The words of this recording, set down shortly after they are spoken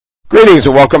Greetings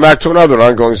and welcome back to another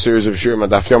ongoing series of Shirim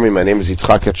Daf Yomi. My name is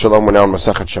Yitzchak Shalom. We're now on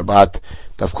Masechet Shabbat.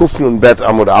 Daf Kuf Nun Bet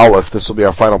Amud Aleph. This will be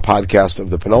our final podcast of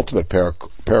the penultimate Perek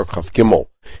Chaf Gimel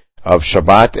of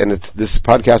Shabbat. And this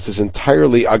podcast is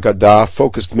entirely Agadah,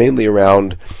 focused mainly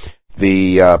around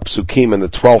the Psukim in the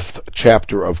 12th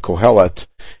chapter of Kohelet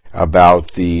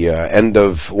about the end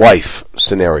of life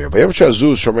scenario. When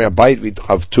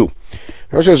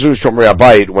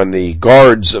the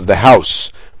guards of the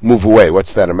house move away.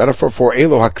 What's that? A metaphor for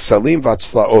Elo Haksalim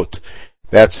Vatzlaot.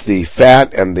 That's the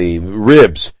fat and the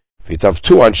ribs.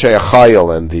 Vitavtu Anshe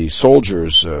Achayil, and the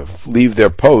soldiers leave their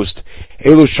post.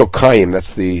 Elo Shokayim,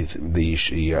 that's the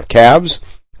calves.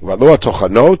 Valoa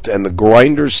Tochanot, and the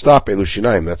grinders stop. Elo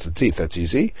Shinaim, that's the teeth. That's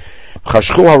easy.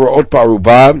 Chashchu Haraot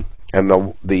Ba'arubah, and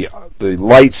the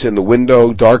lights in the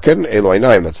window darken. Elo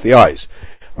Einaim, that's the eyes.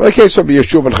 Well, the case of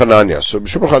Yeshua ben Hanania. So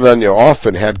Yeshua ben Hanania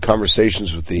often had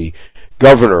conversations with the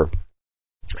governor,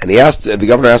 and the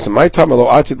governor asked him, why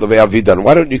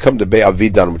don't you come to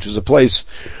Be'avidan, which is a place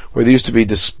where there used to be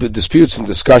disputes and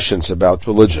discussions about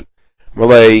religion. So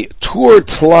he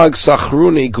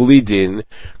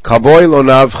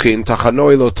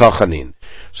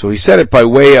said it by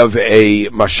way of a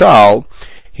mashal.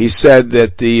 He said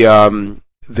that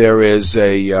there is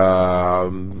a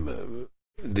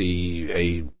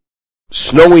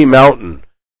snowy mountain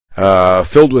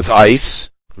filled with ice,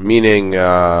 meaning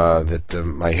that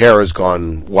my hair has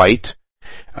gone white.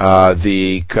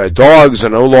 The dogs are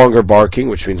no longer barking,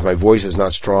 which means my voice is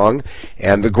not strong,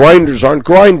 and the grinders aren't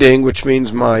grinding, which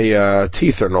means my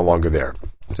teeth are no longer there.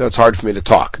 So it's hard for me to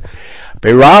talk.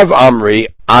 Beirav Amri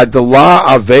Adala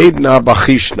Avedna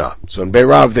Bachishna. So in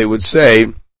Beirav they would say,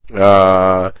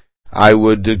 I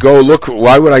would go look.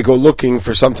 Why would I go looking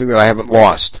for something that I haven't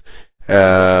lost?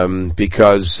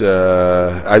 Because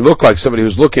I look like somebody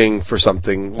who's looking for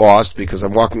something lost because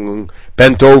I'm walking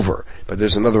bent over. But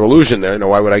there's another illusion there.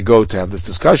 Why would I go to have this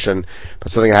discussion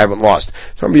about something I haven't lost?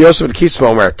 So Rabbi Yosef and Kisva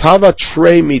Omer, Tava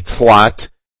Trei Mitlat,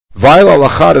 Vaila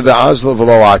Lachada da Azla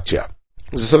V'lo Atya.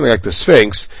 This is something like the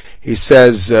Sphinx. He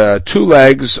says, 2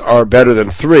 legs are better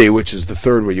than 3, which is the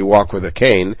third where you walk with a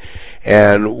cane,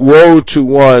 and woe to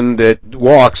one that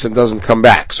walks and doesn't come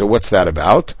back. So what's that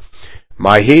about?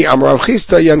 Mahi Amrav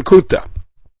Chista Yankuta.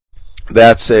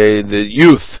 That's the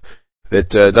youth that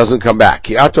doesn't come back.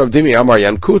 Ki Atov Dimi Amar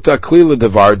Yankuta Klila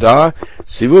Devarda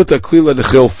Sivuta Klila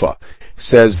Dechilfa.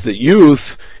 Says that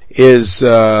youth is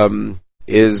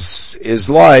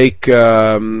like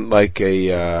a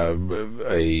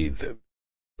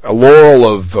laurel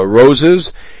of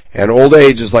roses, and old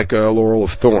age is like a laurel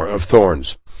of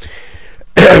thorns.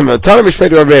 Tana Mishpei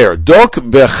Rav Dok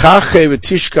bechache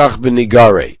v'tishkach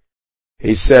benigare.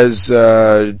 He says,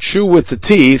 chew with the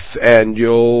teeth and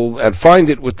find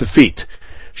it with the feet.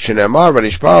 Shenemar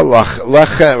v'nishpal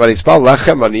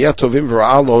lechem v'niyat tovim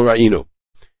v'ra'al lo ra'inu.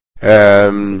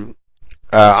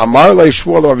 Amar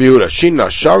le'shmuel Rav Yehuda, Shina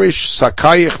sharish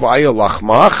sakayich v'ayel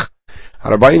lachmach,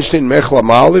 harabayinstein mech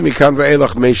lamali, mikan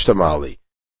v'elach meshtamali.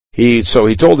 So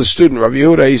he told the student, Rav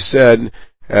Yehuda, he said,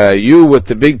 you with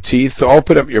the big teeth,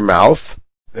 open up your mouth,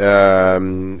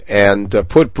 and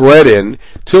put bread in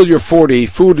till you're 40.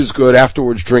 Food is good.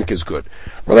 Afterwards, drink is good.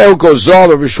 So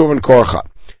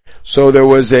there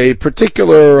was a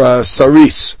particular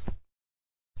saris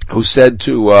who said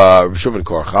to Rishuv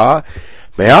Korcha,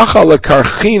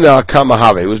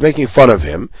 he was making fun of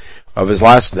him, of his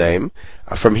last name.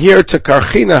 From here to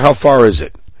Karchina, how far is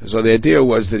it? So the idea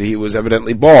was that he was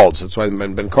evidently bald. So that's why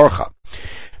Ben Korcha.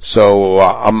 So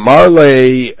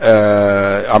Amarle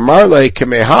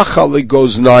Kemehacha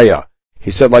Goznaya. He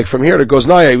said, like from here to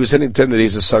Goznaya, he was hinting to him that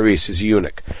he's a saris, he's a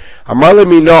eunuch. Amarle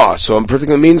Mina, so in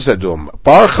particular means said to him,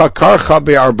 Barcha Karcha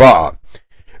Be'arba'a.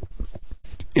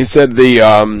 He said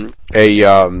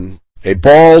a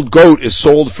bald goat is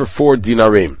sold for 4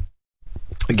 dinarim.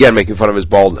 Again, making fun of his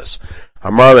baldness.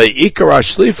 Amarle Ikara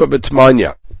Shlifa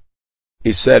B'Tmanya.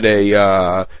 He said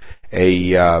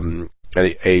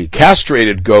a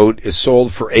castrated goat is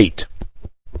sold for 8.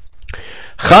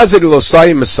 Chazir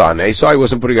losai mesane, so I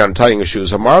wasn't putting on tying his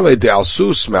shoes. Hamarle de al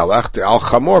sus melech de al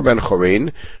chamor ben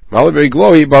chorin, malabei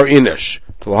glohi bar inish.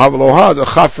 Tolhavaloha de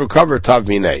chafru cover tav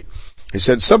minei. He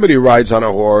said somebody who rides on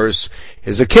a horse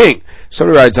is a king.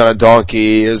 Somebody who rides on a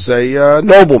donkey is a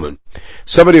nobleman.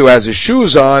 Somebody who has his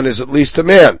shoes on is at least a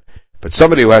man. But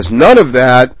somebody who has none of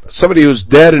that, somebody who's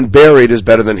dead and buried is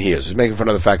better than he is. He's making fun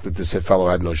of the fact that this fellow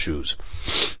had no shoes.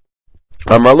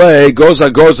 Amarle,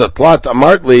 goza, tlat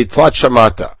amartli, tlat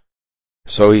shamata.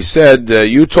 So he said,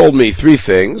 you told me 3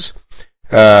 things,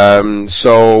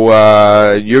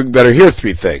 so you better hear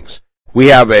 3 things. We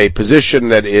have a position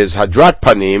that is hadrat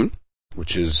panim,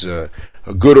 which is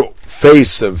a good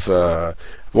face of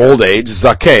old age,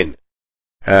 zaken.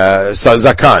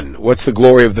 Zakan. What's the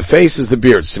glory of the face? Is the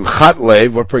beard. Simchat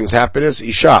lev, what brings happiness?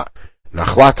 Isha.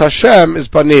 Nachlat Hashem is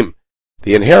banim.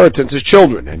 The inheritance is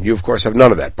children, and you of course have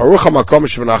none of that. Baruch HaMakom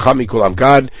Shev'nacham Mikulam.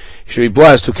 God should be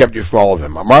blessed who kept you from all of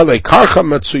them. Amar le karcha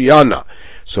matsuyana.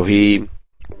 So he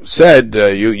said,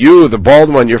 you, the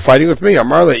bald one, you're fighting with me.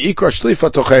 Amar le ikra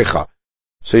shlifa tochecha.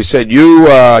 So he said, you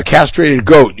castrated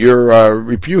goat, you're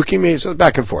rebuking me. So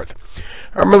back and forth.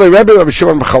 Amar le Rebbe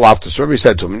Shimon b'chalafta. So Rebbe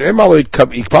said to him, why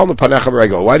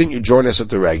didn't you join us at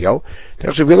the regel?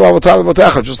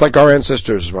 Just like our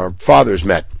ancestors, our fathers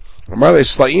met.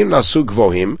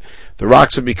 The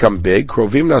rocks have become big.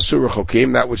 Krovim nasu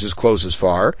rechokim, that which is close is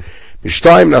far.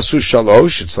 Mishtaim nasu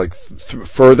shalosh, it's like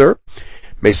further.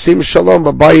 Mesim shalom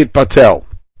babayit patel.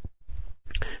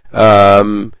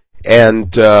 And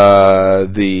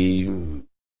the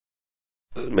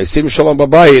Mesim shalom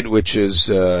babayit, which is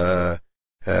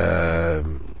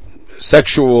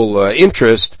sexual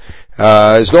interest,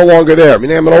 is no longer there. I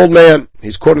mean, I'm an old man.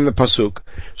 He's quoting the pasuk.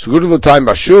 Sugudu l'tayim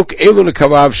bashuk elu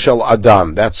nekavav shel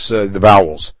adam. That's the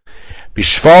vowels.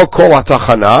 Bishval kol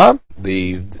hatachana.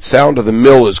 The sound of the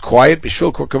mill is quiet.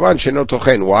 Bishval kol kavan sheno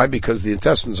tochen. Why? Because the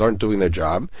intestines aren't doing their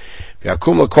job.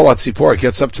 V'yakum l'kol hatzipor. It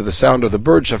gets up to the sound of the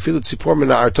bird. Shafilu tzipor min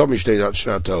ha'arto mishnei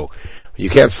shnato.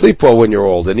 You can't sleep well when you're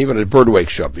old, and even a bird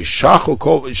wakes you up. Vishachu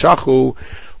kol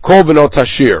benot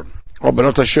hashir. Oh,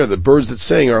 benot hashir, the birds that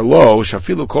sing are low.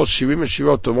 Shafilu kol shirim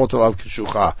shirot domot alav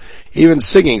kishucha. Even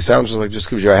singing sounds like just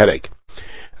gives you a headache.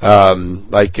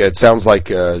 Like it sounds like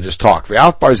just talk.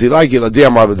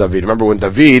 Remember when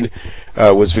David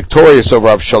was victorious over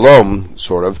Avshalom,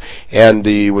 sort of, and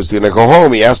he was going to go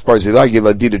home. He asked Barzilai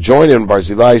Giladi to join him.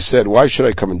 Barzilai said, "Why should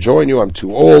I come and join you? I'm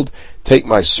too old. Take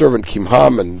my servant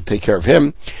Kimham and take care of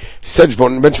him." He said,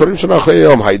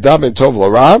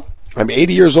 I'm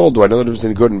 80 years old. Do I know the difference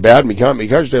in good and bad?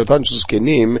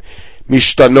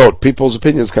 People's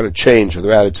opinions kind of change or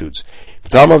their attitudes.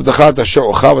 Can I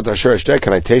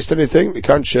taste anything?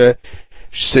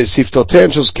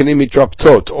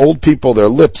 Old people, their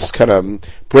lips kind of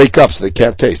break up so they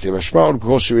can't taste. Will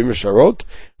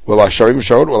I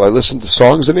listen to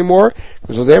songs anymore?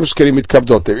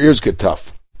 Their ears get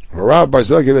tough. He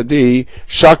was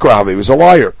a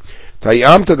liar. There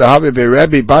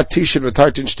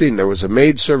was a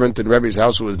maid servant in Rebbe's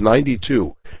house who was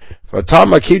 92.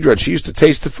 She used to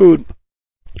taste the food.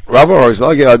 He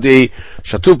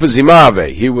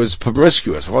was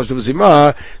promiscuous. If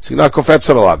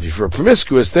you're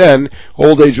promiscuous, then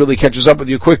old age really catches up with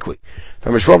you quickly.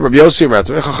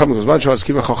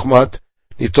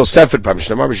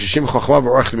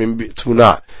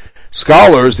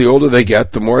 Scholars, the older they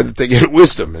get, the more that they get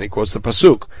wisdom. And he quotes the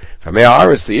pasuk.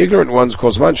 The ignorant ones,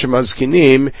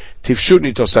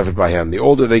 the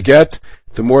older they get,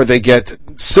 the more they get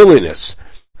silliness.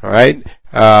 Alright?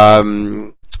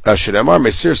 Okay,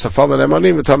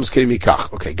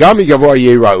 Gami Gavoa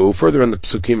Yerau, further in the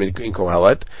Psukim in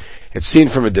Kohelet, it's seen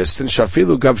from a distance.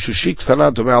 Even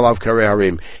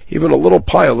a little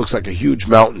pile looks like a huge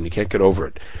mountain. You can't get over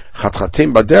it. They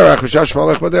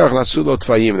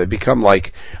become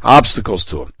like obstacles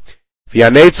to him.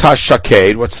 What's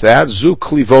that? Zu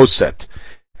klivoset,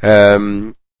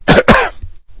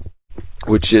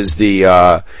 which is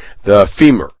the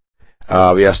femur.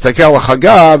 That's the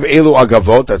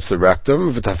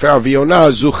rectum.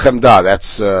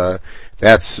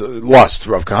 That's lust.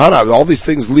 Rav Kahana, all these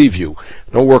things leave you.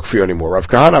 No work for you anymore. Rav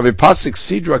Kahana, v'pasik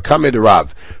sidra kamed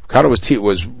Rav. Rav Kahana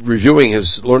was reviewing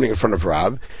his learning in front of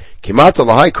Rav. Kimata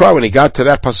lahai kra, when he got to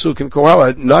that pasuk in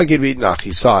Kohelet, nagid v'itnach,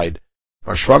 he sighed.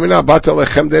 Ashvamina bata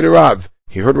lechem de Rav.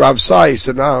 He heard Rav sigh, he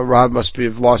said, no, Rav must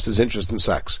have lost his interest in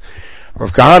sex.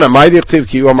 Rav Kahana, ma'dichtiv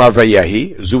ki yomar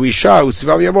vayehi, zu isha,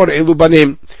 usivam yamor, elu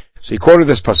banim. So he quoted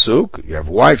this pasuk, you have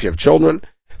a wife, you have children,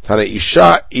 Tana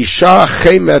isha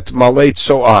chemet malei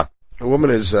tzoah. A woman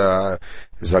is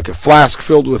like a flask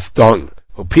filled with dung.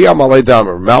 Upia malei dam,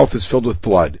 her mouth is filled with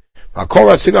blood.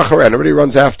 Everybody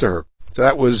runs after her. So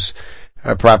that was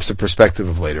perhaps the perspective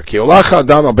of later. Ki olacha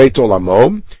adam al beit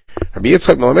olamo. Rabbi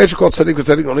Yitzchak Melamed called tzaddik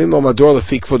v'tzaddik olim lo mador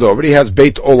lefik kvodo. Everybody has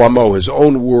beit olamo, his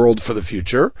own world for the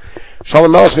future.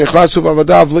 Shalom melech nichnasu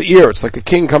v'avadav le'ir. It's like a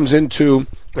king comes into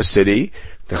a city.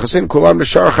 Nechasin kulam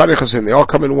l'shar chad nechasin. They all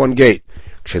come in one gate.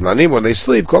 When they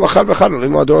sleep,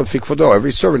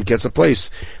 every servant gets a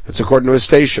place that's according to his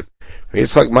station.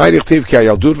 It's like, why does Kohelet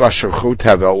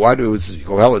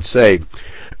say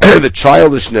the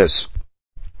childishness,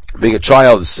 being a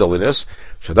child is silliness?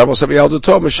 The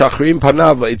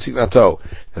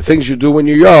things you do when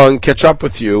you're young catch up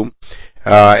with you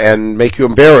and make you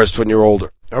embarrassed when you're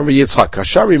older. Rabbi Yitzchak,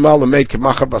 Kashari Malamed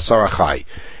Kemachar Basar Achai,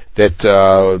 that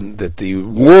the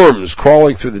worms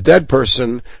crawling through the dead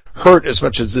person hurt as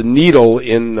much as the needle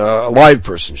in a live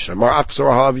person. Your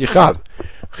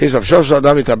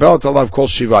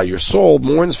soul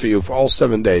mourns for you for all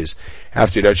 7 days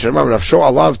after you die.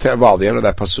 The end of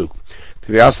that pasuk.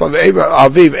 Yosef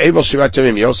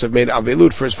made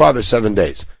avilut for his father 7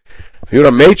 days. There's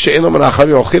an interesting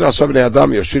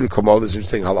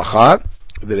halacha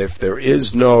that if there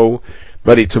is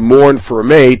nobody to mourn for a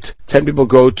mate, 10 people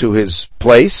go to his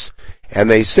place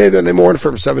and they stay there and they mourn for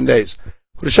him 7 days.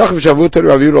 There was a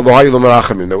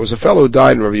fellow who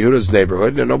died in Rav Yehuda's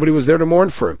neighborhood and nobody was there to mourn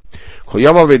for him. Rav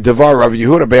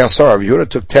Yehuda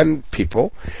took 10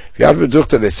 people.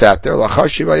 They sat there. The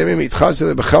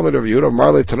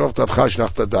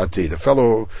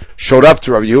fellow showed up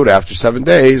to Rav Yehuda after 7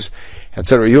 days and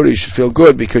said, Rav Yehuda, you should feel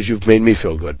good because you've made me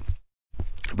feel good.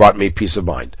 Brought me peace of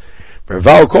mind.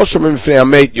 Everything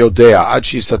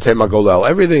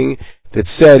that's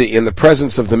said in the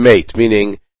presence of the mate,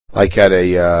 meaning like at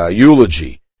a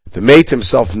eulogy, the mate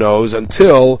himself knows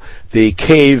until the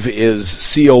cave is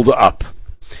sealed up.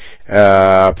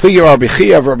 The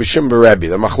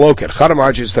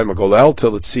machloket,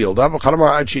 till it's sealed up,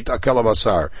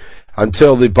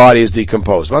 until the body is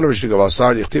decomposed.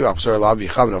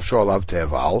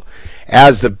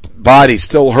 As the body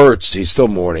still hurts, he's still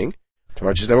mourning.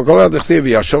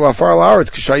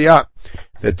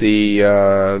 That the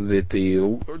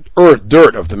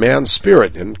dirt of the man's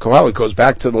spirit in Kohelet goes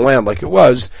back to the land like it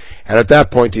was, and at that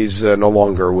point he's no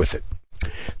longer with it.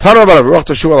 The end of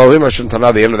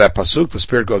that pasuk, the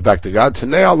spirit goes back to God.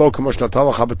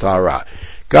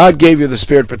 God gave you the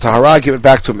spirit for tahara, give it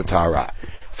back to him for tahara.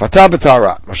 Fatah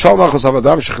b'tahara. Mashal machos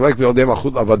avadav shechelek b'yodei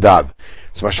machut avadav.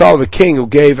 It's mashal of a king who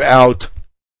gave out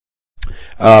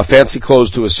fancy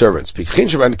clothes to his servants. The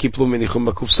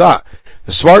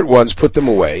smart ones put them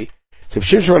away. The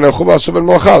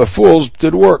fools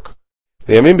did work.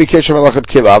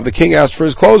 The king asked for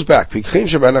his clothes back. The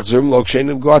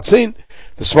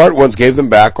smart ones gave them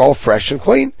back all fresh and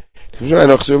clean.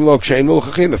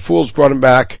 The fools brought him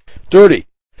back dirty.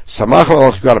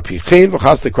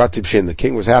 The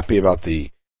king was happy about the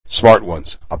smart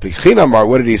ones.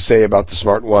 What did he say about the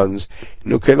smart ones?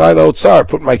 Put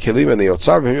my kelim in the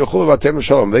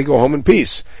otzar, they go home in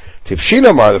peace.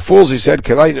 The fools, he said,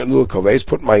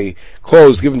 put my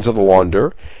clothes given to the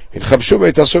launder.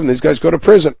 These guys go to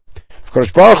prison.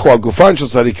 What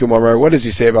does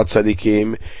he say about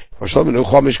tzaddikim?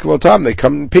 They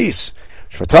come in peace.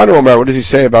 What does he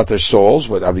say about their souls?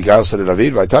 What Abigail said to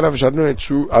David,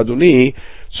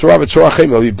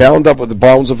 he'll be bound up with the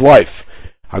bonds of life.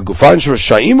 What does he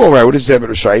say about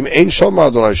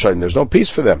Rishayim? There's no peace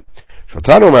for them.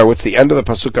 What's the end of the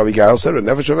pasuk Abigail said?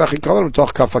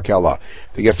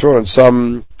 They get thrown in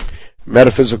some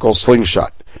metaphysical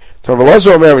slingshot. The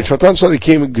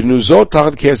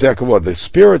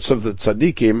spirits of the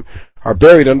tzaddikim are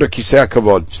buried under kisei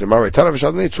hakavod.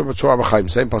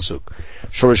 Same pasuk.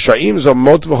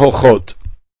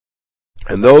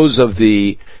 And those of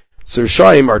the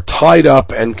Rishayim are tied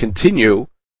up and continue.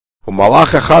 And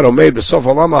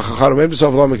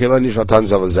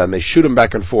they shoot him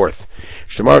back and forth.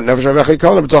 The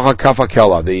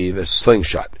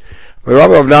slingshot.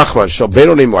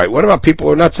 What about people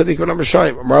who are not tzaddik and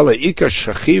Rishayim?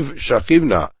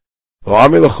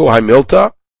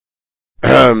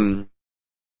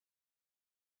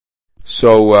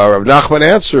 So Rav Nachman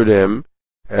answered him,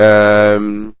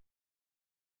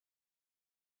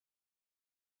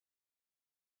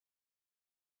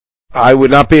 I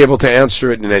would not be able to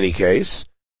answer it in any case.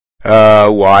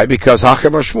 Why? Because they're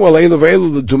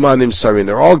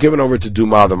all given over to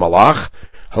Duma the Malach.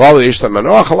 Which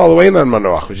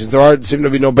is there seem to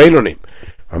be no Beinonim.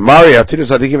 The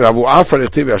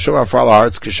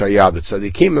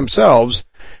tzaddikim themselves,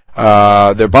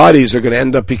 their bodies are going to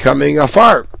end up becoming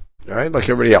afar, right? Like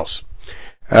everybody else.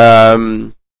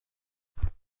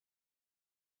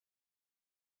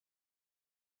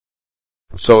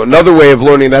 So another way of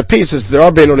learning that piece is there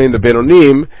are Beinonim, the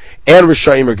Beinonim and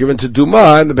Rishayim are given to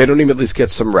Duma, and the Beinonim at least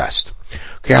get some rest.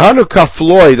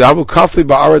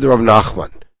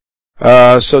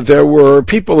 So there were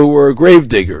people who were grave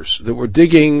diggers that were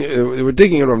digging in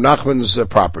Rav Nachman's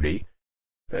property.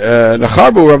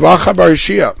 Nacharbu Rav Acha bar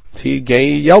Yishia. He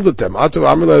yelled at them. Atu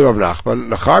Amrle Rav Nachman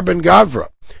Nachar ben Gavra.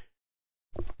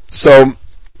 So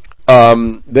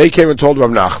they came and told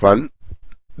Rav Nachman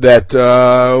that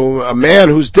a man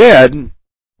who's dead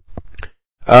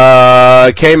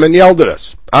came and yelled at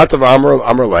us. Atav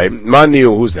Amrle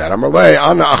Manu, who's that? Amrle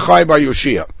Ana Achai bar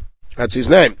Yoshia. That's his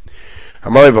name.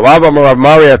 Amarle v'lav amarav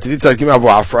Mari atidit tzadikim avu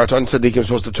afra. Ton tzadikim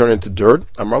supposed to turn into dirt.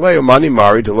 Amarle umani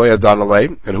Mari to lo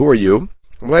yadanale. And who are you?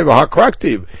 Amarle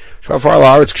v'hakraktiv. Shafar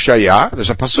la'aretz kshaya. There's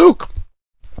a pasuk.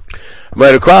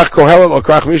 Amarle krach kohelet lo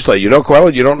krach mishle. You know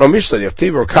kohelet, you don't know mishle.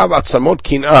 Yaktiv rakav atzamot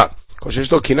kin'ah.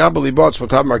 Koshesh lo kin'ah b'libo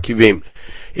atzmotav markivim.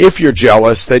 If you're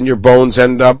jealous, then your bones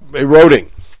end up eroding.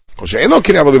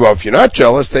 If you're not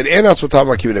jealous, then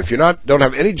if you don't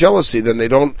have any jealousy, then they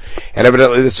don't, and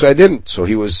evidently this guy didn't. So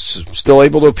he was still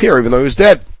able to appear, even though he was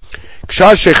dead.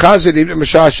 So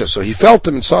he felt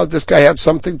him and saw that this guy had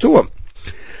something to him.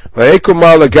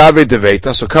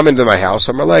 So come into my house.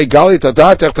 You don't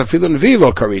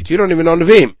even know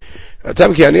Nevi'im.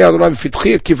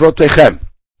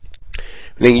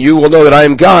 Meaning you will know that I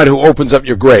am God who opens up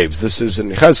your graves. This is in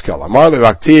Chezkel.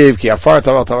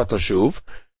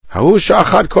 Yeah,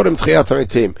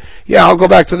 I'll go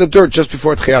back to the dirt just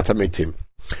before Tchiyat HaMetim.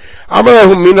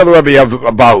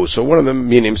 So one of the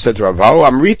minim said to Rav Ahu,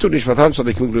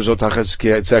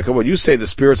 when you say the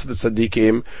spirits of the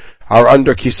tzaddikim are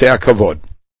under Kisei HaKavod.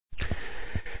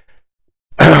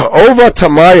 Ova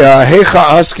Tamaya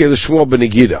Hecha Aske L'Shmuel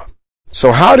Benegida.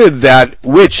 So how did that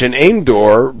witch in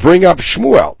Endor bring up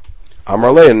Shmuel?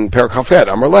 Amarle in Perek Chafet.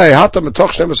 Amarle Hata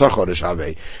Metoch 12 Chodesh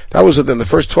Ave. That was within the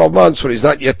first 12 months when he's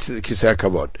not yet Kisei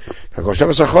HaKavod. 12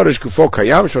 Chodesh Gufo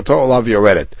Kayam Shvato Olav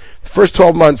Yoredet. The first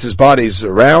 12 months his body's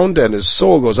around and his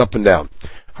soul goes up and down.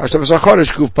 12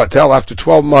 Chodesh Guf Patel. After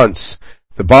 12 months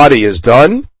the body is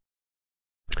done.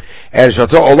 And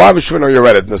Shvato Olav Shvino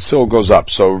Yoredet, and the soul goes up.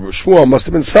 So Shmuel must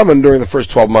have been summoned during the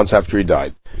first 12 months after he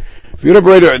died. Yehuda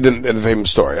Breder, in the famous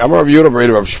story. Amar Yehuda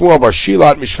Breder of Shmuel bar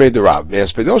Shilat Mishmei Derav.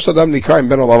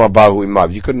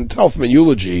 You couldn't tell from a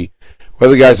eulogy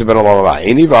whether the guys have been Olam Haba.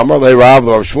 Eniv Amar Le Rav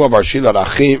of Shmuel bar Shilat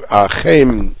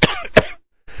Achem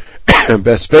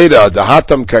Bespeda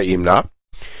Dahatam Kaimna.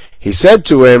 He said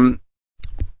to him,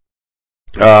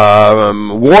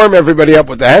 warm everybody up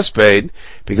with the hesped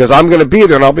because I'm going to be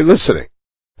there and I'll be listening.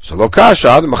 So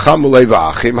Lokasha had Machamulei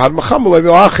V'Achim had Machamulei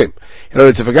V'Achim. In other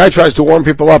words, if a guy tries to warm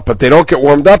people up, but they don't get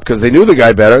warmed up because they knew the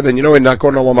guy better, then you know he's not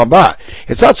going to Olam Haba.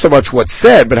 It's not so much what's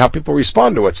said, but how people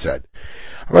respond to what's said.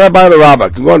 Rabbi the Rabbah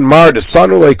can go on Mar de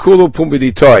Sanu Leikulu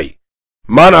Pumbeditoi.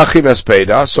 Man Achim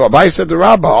Espeda. So Abai said to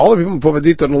Rabbah, all the people in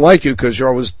Pumbedita don't like you because you're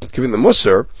always giving the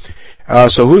Musar.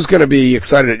 So who's going to be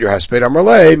excited at your hesped?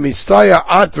 Amarle Mistaya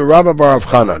At V'Rabbah Bar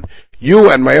Avchanan.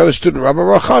 You and my other student Rabbi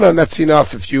Bar Chanan, that's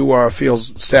enough if you feel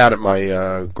sad at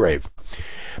my grave.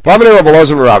 He asked him,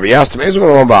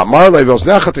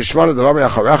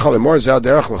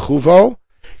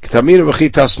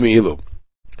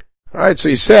 alright, so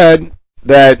he said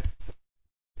that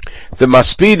the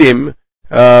Maspidim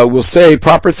will say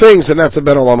proper things, and that's a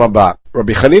Ben Olam Haba.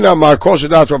 Rabbi Chanina Amar Kol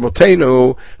Shadat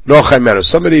Rabotenu Nochai Menu.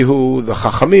 Somebody who the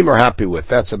Chachamim are happy with,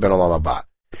 that's a Ben Olam Haba.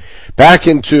 Back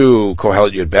into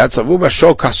Kohelet Yud Bet, Savu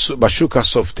Bashuk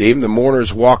HaSoftim, the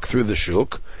mourners walk through the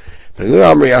shuk. Do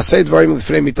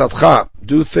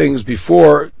things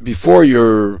before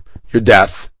your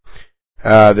death,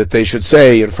 that they should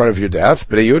say in front of your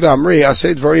death. Meaning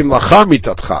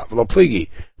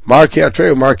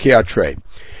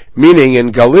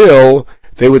in Galil,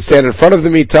 they would stand in front of the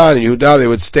Mitah, and in Yehuda they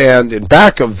would stand in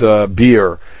back of the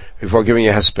bier before giving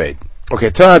a hesped. Okay,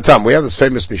 Tam, we have this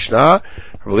famous Mishnah.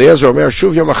 Do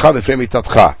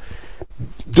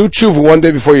tshuva one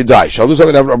day before you die. You don't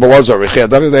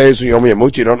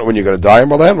know when you're going to die.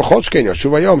 Do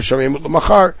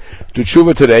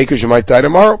tshuva today because you might die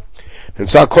tomorrow. And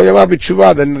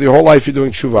then the whole life you're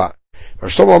doing tshuva.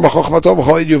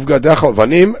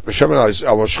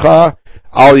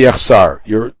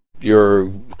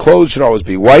 Your clothes should always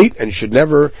be white and should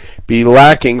never be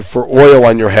lacking for oil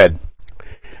on your head.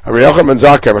 It's very much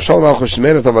like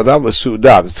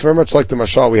the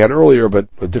mashal we had earlier, but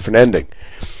a different ending.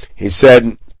 He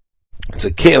said, it's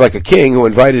a king, like a king who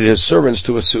invited his servants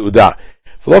to a su'udah.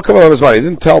 He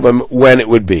didn't tell them when it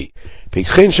would be. The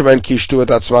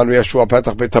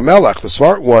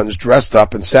smart ones dressed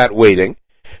up and sat waiting.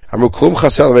 Then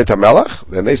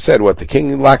they said, what, the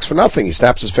king lacks for nothing. He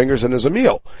snaps his fingers and there's a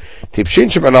meal.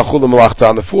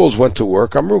 The fools went to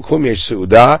work.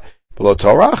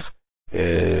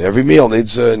 Every meal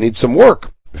needs some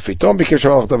work.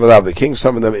 The king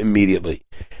summoned them immediately.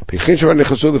 The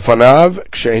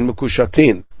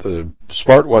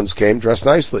smart ones came dressed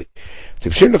nicely.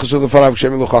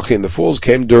 The fools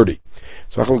came dirty.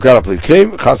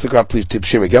 Again,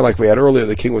 like we had earlier,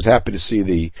 the king was happy to see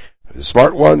the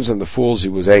smart ones, and the fools he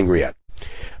was angry at.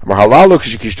 The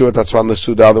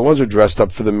ones who dressed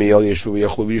up for the meal, they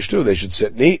should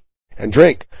sit and eat and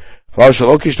drink.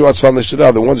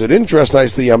 The ones who didn't dress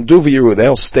nicely,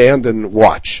 they'll stand and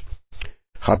watch.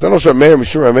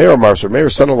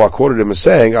 Meir's son-in-law quoted him as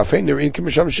saying,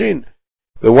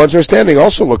 the ones who are standing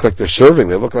also look like they're serving.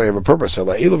 They look like they have a purpose.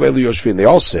 They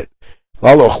all sit.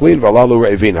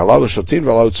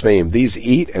 These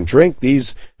eat and drink.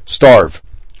 These starve.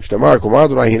 That's the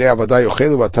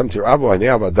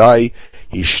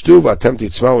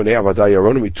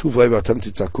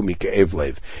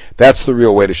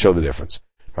real way to show the difference.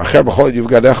 What's that?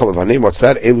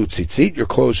 Elu tzitzit. Your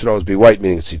clothes should always be white,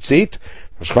 meaning tzitzit.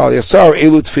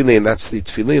 Elu tefillin. That's the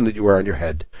tefillin that you wear on your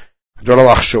head. We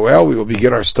will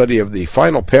begin our study of the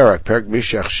final parak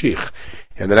Mishach Shich,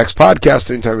 in the next podcast.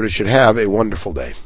 Anytime you should have a wonderful day.